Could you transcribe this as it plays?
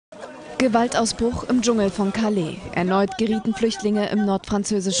Gewaltausbruch im Dschungel von Calais. Erneut gerieten Flüchtlinge im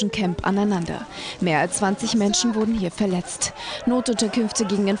nordfranzösischen Camp aneinander. Mehr als 20 Menschen wurden hier verletzt. Notunterkünfte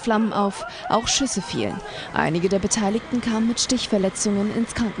gingen in Flammen auf, auch Schüsse fielen. Einige der Beteiligten kamen mit Stichverletzungen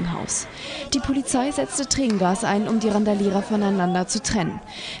ins Krankenhaus. Die Polizei setzte Tränengas ein, um die Randalierer voneinander zu trennen.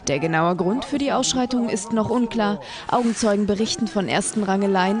 Der genaue Grund für die Ausschreitungen ist noch unklar. Augenzeugen berichten von ersten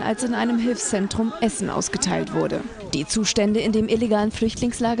Rangeleien, als in einem Hilfszentrum Essen ausgeteilt wurde. Die Zustände in dem illegalen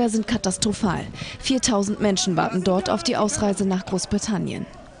Flüchtlingslager sind katastrophal. 4000 Menschen warten dort auf die Ausreise nach Großbritannien.